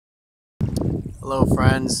Hello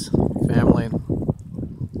friends, family.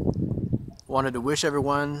 Wanted to wish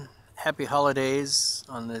everyone happy holidays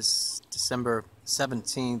on this December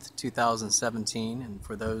 17th, 2017. And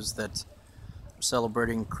for those that are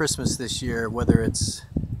celebrating Christmas this year, whether it's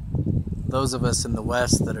those of us in the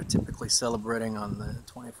West that are typically celebrating on the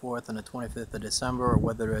 24th and the 25th of December, or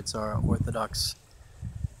whether it's our Orthodox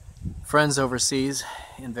friends overseas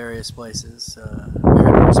in various places,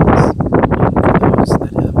 Merry Christmas. And for those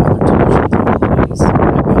that have other traditions and holidays,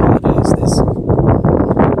 happy holidays this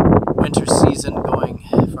winter season going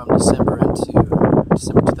from December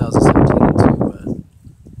 2017 into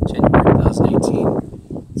January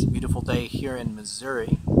 2018. It's a beautiful day here in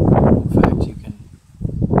Missouri. In fact, you can,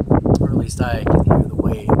 or at least I can hear the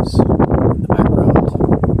waves in the background.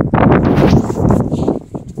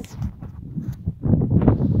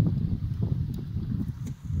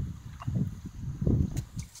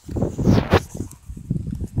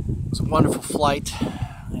 It was a wonderful flight.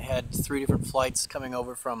 I had 3 different flights coming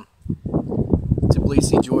over from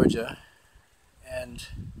Tbilisi, Georgia, and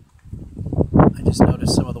I just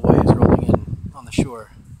noticed some of the waves rolling in on the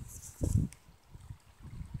shore.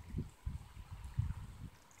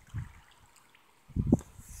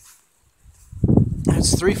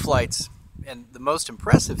 It's 3 flights, and the most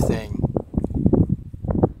impressive thing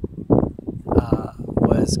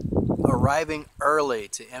was arriving early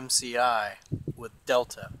to MCI with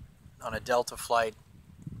Delta on a Delta flight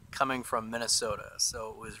coming from Minnesota. So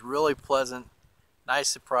it was really pleasant, nice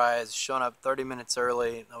surprise, showing up 30 minutes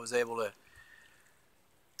early. I was able to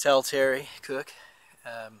tell Terry Cook,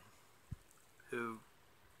 who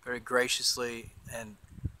very graciously and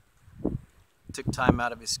took time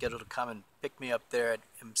out of his schedule to come and pick me up there at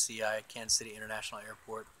MCI, Kansas City International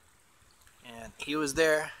Airport. And he was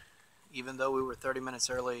there, even though we were 30 minutes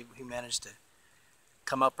early. He managed to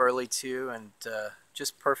come up early too, and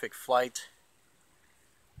just perfect flight.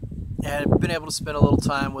 And I've been able to spend a little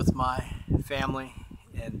time with my family,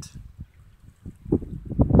 and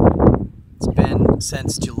it's been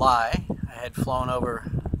since July. I had flown over,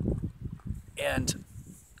 and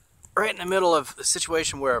right in the middle of a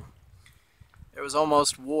situation where there was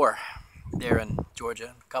almost war there in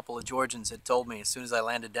Georgia. A couple of Georgians had told me as soon as I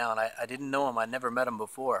landed down. I didn't know them, I'd never met them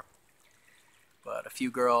before, but a few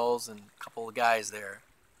girls and a couple of guys there.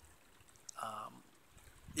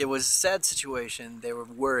 It was a sad situation. They were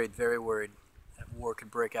worried, very worried, that war could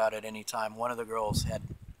break out at any time. One of the girls had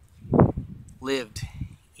lived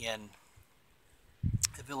in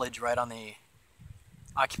a village right on the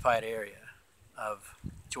occupied area of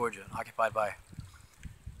Georgia, occupied by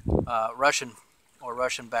Russian or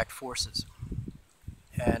Russian-backed forces.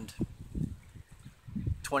 And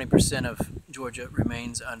 20% of Georgia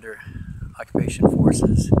remains under occupation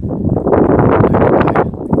forces backed by the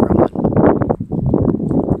Kremlin.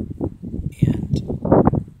 And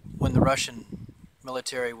when the Russian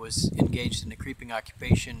military was engaged in a creeping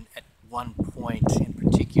occupation at one point in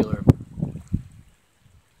particular,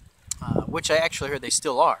 which I actually heard they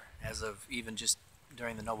still are, as of even just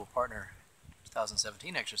during the Noble Partner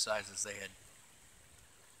 2017 exercises, they had,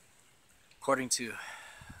 according to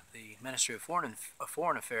the Ministry of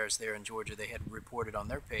Foreign Affairs there in Georgia, they had reported on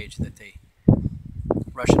their page that the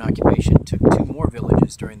Russian occupation took 2 more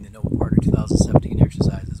villages during the Noble Partner 2017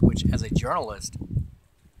 exercises, which, as a journalist,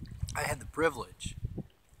 I had the privilege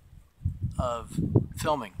of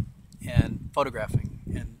filming and photographing.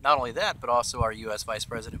 And not only that, but also our U.S. Vice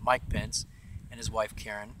President Mike Pence and his wife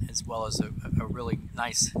Karen, as well as a really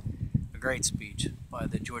nice, a great speech by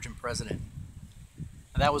the Georgian president.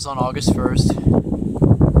 And that was on August 1st,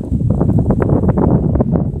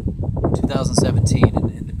 2017.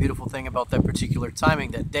 And the beautiful thing about that particular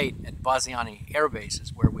timing, that date at Baziani Air Base,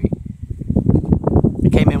 is where I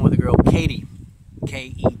came in with a girl, Katie,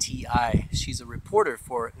 K-E-T-I. She's a reporter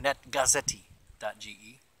for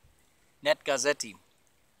netgazeti.ge. NetGazeti.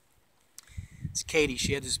 It's Katie.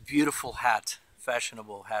 She had this beautiful hat,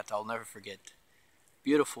 fashionable hat, I'll never forget.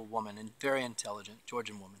 Beautiful woman and very intelligent,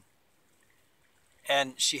 Georgian woman.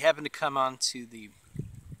 And she happened to come onto the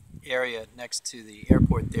area next to the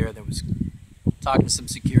airport there. There was talking to some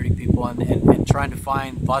security people and trying to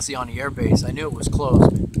find Baziani Air Base. I knew it was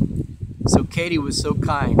closed. So Katie was so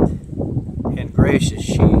kind and gracious.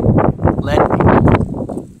 She led me.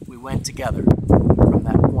 We went together from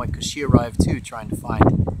that point, because she arrived too trying to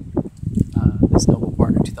find this Noble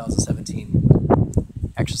Partner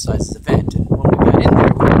 2017 exercises event. And when we got in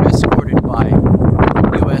there, we were escorted by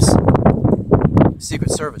U.S.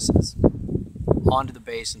 Secret Services onto the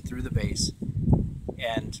base and through the base.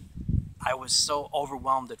 And I was so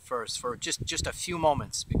overwhelmed at first for just a few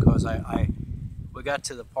moments, because we got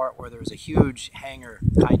to the part where there was a huge hangar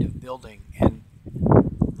kind of building, and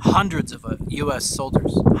hundreds of U.S.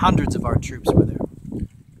 soldiers, hundreds of our troops were there.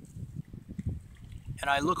 And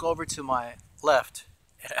I look over to my left,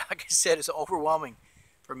 and like I said, it's overwhelming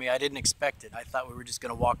for me. I didn't expect it. I thought we were just going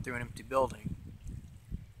to walk through an empty building.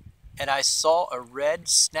 And I saw a red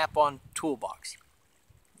snap-on toolbox.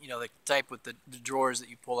 You know, the type with the drawers that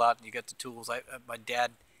you pull out and you got the tools. My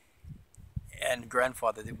dad and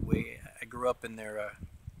grandfather, I grew up in their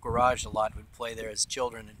garage a lot. We'd play there as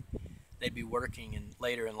children, and they'd be working, and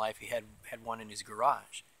later in life he had one in his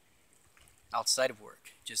garage outside of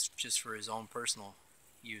work, just for his own personal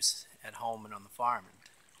use at home and on the farm.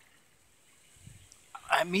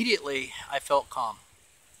 And immediately I felt calm.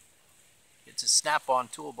 It's a snap-on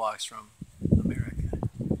toolbox from America.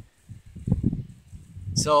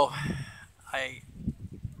 So I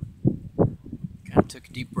kind of took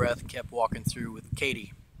a deep breath and kept walking through with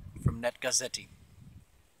Katie from Net Gazzetti.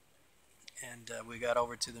 And we got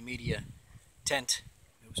over to the media tent.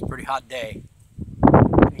 It was a pretty hot day.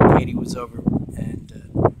 And Katie was over, and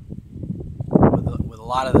with a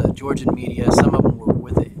lot of the Georgian media. Some of them were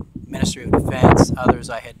with the Ministry of Defense, others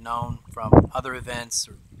I had known from other events.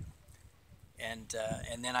 And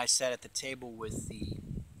then I sat at the table with the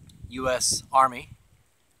U.S. Army,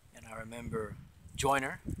 and I remember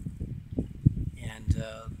Joyner, and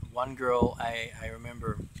one girl I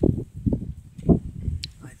remember,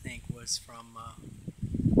 I think was from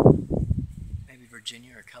maybe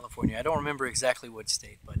Virginia or California. I don't remember exactly what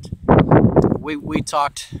state, but we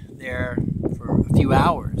talked there for a few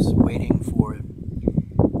hours waiting for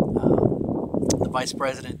the Vice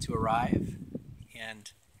President to arrive,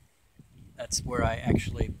 and that's where I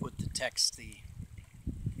actually put the text, the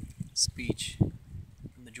speech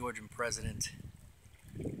from the Georgian president,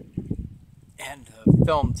 and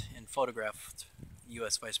filmed and photographed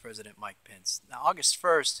U.S. Vice President Mike Pence. Now, August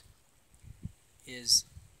 1st is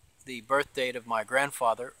the birth date of my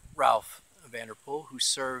grandfather, Ralph Vanderpool, who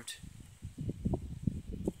served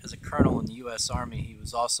as a colonel in the U.S. Army. He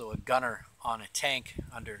was also a gunner on a tank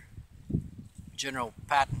under General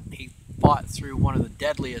Patton. He fought through one of the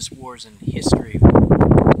deadliest wars in history.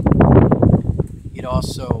 He'd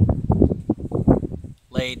also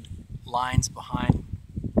laid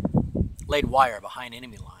wire behind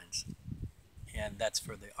enemy lines, and that's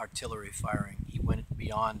for the artillery firing. He went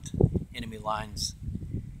beyond enemy lines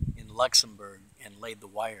in Luxembourg and laid the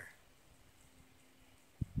wire.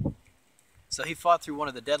 So he fought through one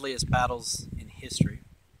of the deadliest battles in history,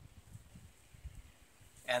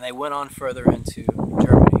 and they went on further into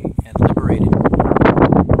Germany and liberated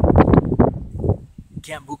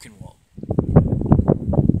Camp Buchenwald.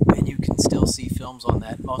 And you can still see films on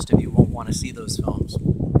that. Most of you won't want to see those films,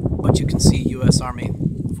 but you can see U.S. Army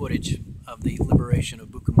footage of the liberation of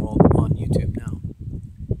Buchenwald on YouTube now.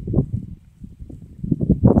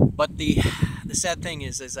 But the sad thing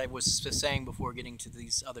is, as I was saying before getting to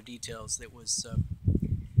these other details, that was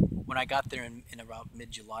when I got there in about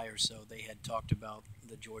mid-July or so, they had talked about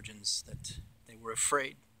the Georgians, that they were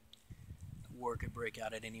afraid war could break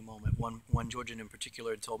out at any moment. One Georgian in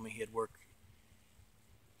particular had told me he had worked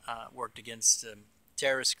against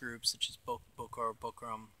terrorist groups such as Boko.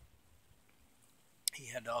 He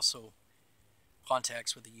had also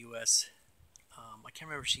contacts with the U.S. I can't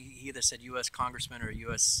remember. He either said U.S. congressman or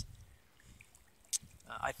U.S.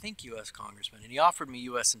 I think U.S. congressman, and he offered me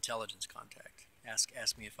U.S. intelligence contact.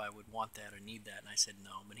 Asked me if I would want that or need that, and I said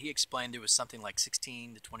no. But he explained there was something like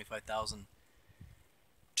 16 to 25,000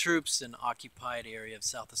 troops in occupied area of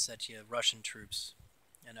South Ossetia, Russian troops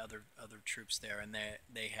and other troops there, and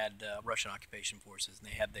they had Russian occupation forces, and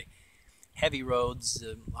they had the heavy roads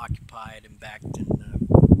occupied and backed, and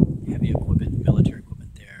heavy equipment, military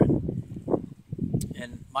equipment there.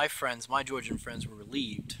 And my Georgian friends were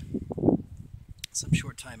relieved some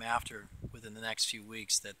short time after, within the next few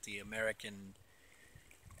weeks, that the American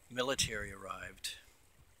military arrived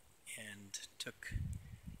and took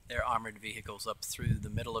their armored vehicles up through the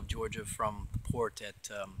middle of Georgia from the port at,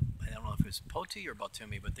 I don't know if it was Poti or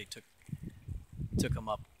Batumi, but they took them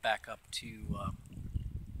back up to,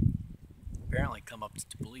 apparently come up to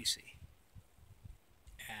Tbilisi.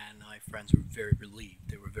 And my friends were very relieved.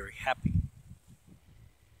 They were very happy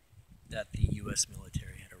that the U.S.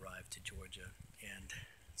 military had arrived to Georgia, and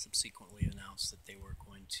subsequently announced that they were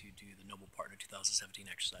going to do the Noble Partner 2017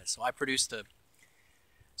 exercise. So I produced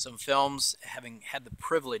some films, having had the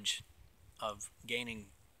privilege of gaining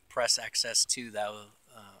press access to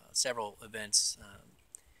several events.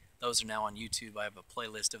 Those are now on YouTube. I have a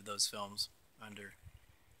playlist of those films under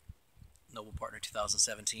Noble Partner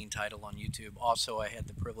 2017 title on YouTube. Also, I had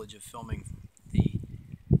the privilege of filming the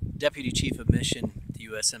Deputy Chief of Mission at the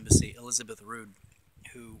U.S. Embassy, Elizabeth Rood,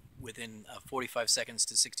 who within 45 seconds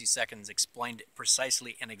to 60 seconds explained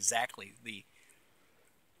precisely and exactly the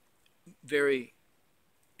very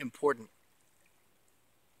important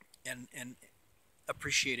and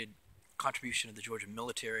appreciated contribution of the Georgian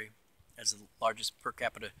military as the largest per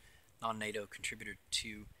capita non-NATO contributor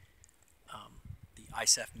to the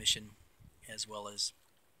ISAF mission, as well as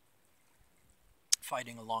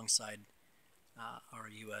fighting alongside our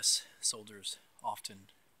U.S. soldiers, often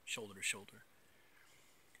shoulder to shoulder.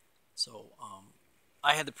 So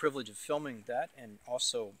I had the privilege of filming that, and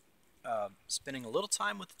also spending a little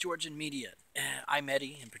time with the Georgian media.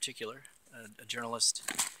 IMEDI in particular, a journalist,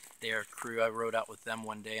 their crew. I rode out with them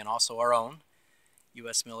one day, and also our own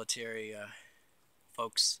U.S. military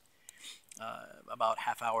folks. About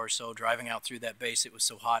half hour or so driving out through that base. It was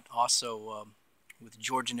so hot. Also with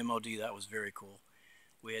Georgian MOD, that was very cool.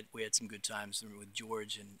 We had some good times with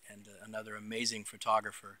George and another amazing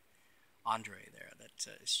photographer, Andre, there.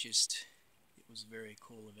 It was a very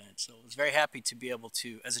cool event. So I was very happy to be able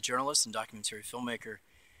to, as a journalist and documentary filmmaker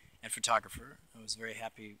and photographer, I was very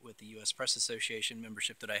happy with the U.S. Press Association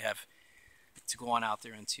membership that I have to go on out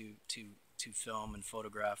there and to film and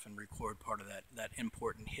photograph and record part of that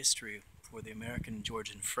important history for the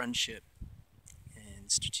American-Georgian friendship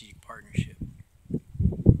and strategic partnership.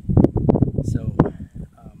 So,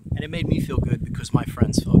 and it made me feel good because my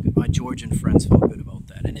friends felt good, my Georgian friends felt good about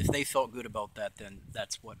that. And if they felt good about that, then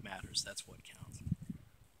that's what matters, that's what counts.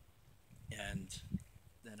 And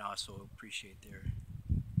then I also appreciate their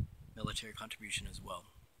military contribution as well.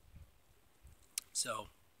 So,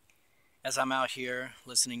 as I'm out here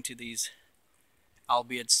listening to these,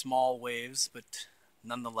 albeit small waves, but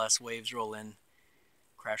nonetheless waves roll in,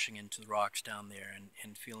 crashing into the rocks down there,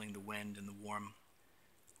 and feeling the wind and the warm,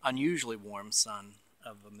 unusually warm sun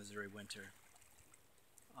of a Missouri winter,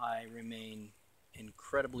 I remain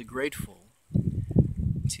incredibly grateful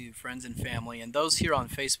to friends and family, and those here on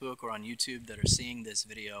Facebook or on YouTube that are seeing this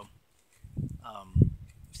video.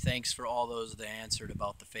 Thanks for all those that answered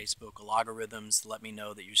about the Facebook algorithms. Let me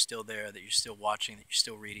know that you're still there, that you're still watching, that you're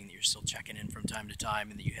still reading, that you're still checking in from time to time,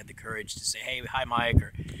 and that you had the courage to say, hey, hi, Mike,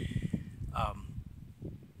 or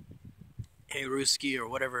hey, Ruski, or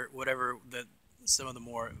whatever some of the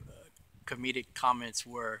more comedic comments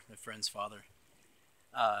were, my friend's father,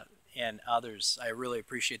 and others. I really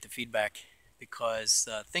appreciate the feedback, because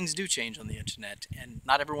things do change on the internet, and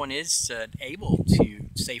not everyone is able to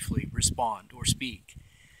safely respond or speak.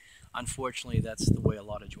 Unfortunately, that's the way a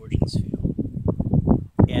lot of Georgians feel.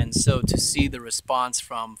 And so to see the response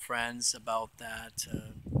from friends about that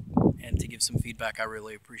and to give some feedback, I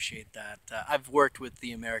really appreciate that. I've worked with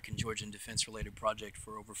the American-Georgian Defense-Related Project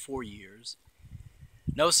for over 4 years.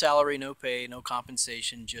 No salary, no pay, no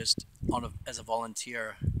compensation, just as a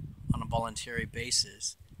volunteer on a voluntary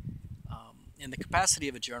basis. In the capacity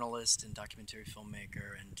of a journalist and documentary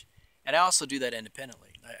filmmaker, and I also do that independently.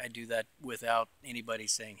 I do that without anybody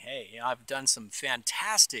saying, hey, I've done some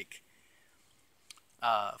fantastic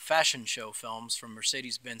fashion show films from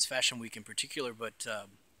Mercedes-Benz Fashion Week in particular, but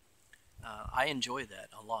I enjoy that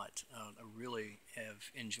a lot. I really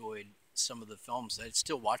have enjoyed some of the films. I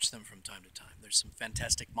still watch them from time to time. There's some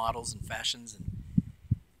fantastic models and fashions and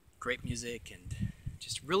great music and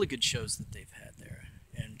just really good shows that they've had there.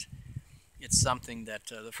 And it's something that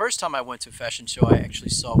the first time I went to a fashion show I actually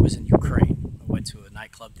saw was in Ukraine. I went to a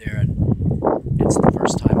nightclub there, and it's the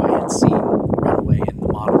first time I had seen runway and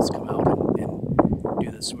the models come out and do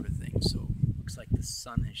this sort of thing. So it looks like the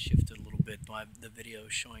sun has shifted a little bit. The video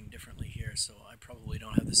is showing differently here, so I probably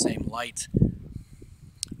don't have the same light.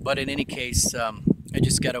 But in any case, I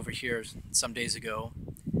just got over here some days ago.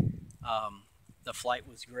 The flight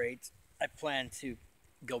was great. I plan to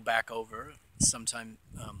go back over sometime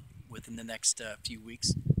within the next few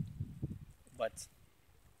weeks. But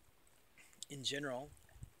in general,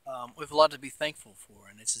 we have a lot to be thankful for,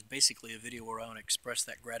 and this is basically a video where I want to express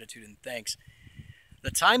that gratitude and thanks. The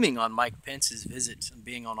timing on Mike Pence's visit and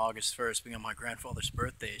being on August 1st, being on my grandfather's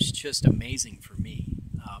birthday, is just amazing for me.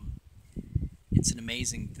 It's an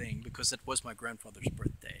amazing thing because it was my grandfather's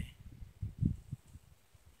birthday.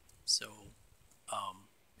 So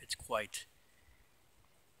it's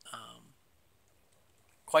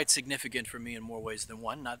quite significant for me in more ways than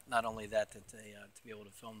one. Not only that to be able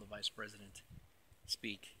to film the Vice President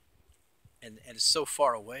speak, and it's so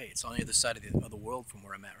far away. It's on the other side of the world from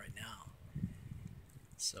where I'm at right now.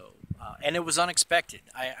 So and it was unexpected.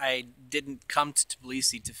 I didn't come to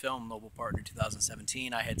Tbilisi to film Mobile Partner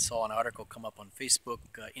 2017. I had saw an article come up on Facebook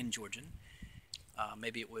in Georgian.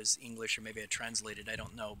 Maybe it was English or maybe I translated. I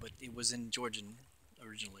don't know, but it was in Georgian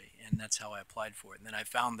originally, and that's how I applied for it. And then I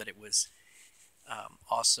found that it was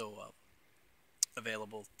also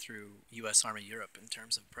available through U.S. Army Europe in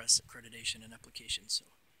terms of press accreditation and application. So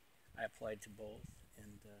I applied to both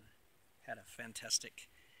and had a fantastic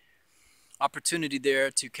opportunity there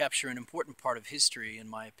to capture an important part of history, in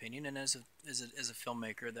my opinion. And as a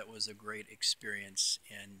filmmaker, that was a great experience,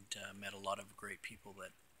 and met a lot of great people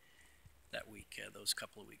that week, those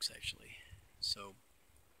couple of weeks actually. So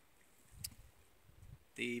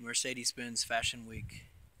the Mercedes-Benz Fashion Week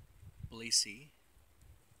Tbilisi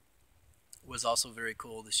was also very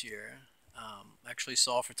cool this year. Actually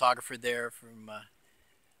saw a photographer there from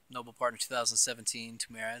Noble Partner 2017,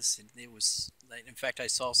 Tumeras. It was, in fact, I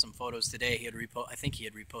saw some photos today. I think he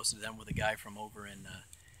had reposted them with a guy from over in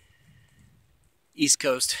East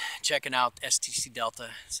Coast, checking out STC Delta,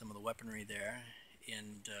 some of the weaponry there,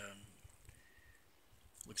 and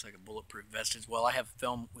looks like a bulletproof vest as well. I have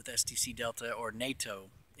film with STC Delta or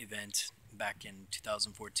NATO event back in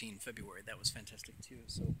 2014 February. That was fantastic too.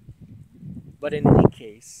 So, but in any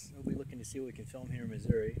case, we'll be looking to see what we can film here in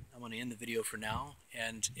Missouri. I'm going to end the video for now,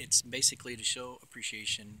 and it's basically to show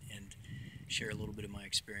appreciation and share a little bit of my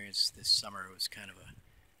experience this summer. It was kind of a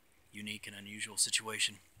unique and unusual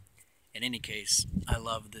situation. In any case, I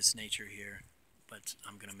love this nature here, but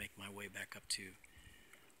I'm going to make my way back up to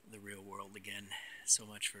the real world again. So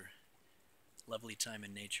much for lovely time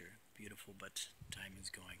in nature. Beautiful, but time is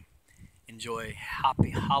going. Enjoy.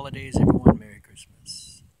 Happy holidays, everyone. Merry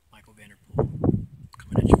Christmas. Michael Vanderpool.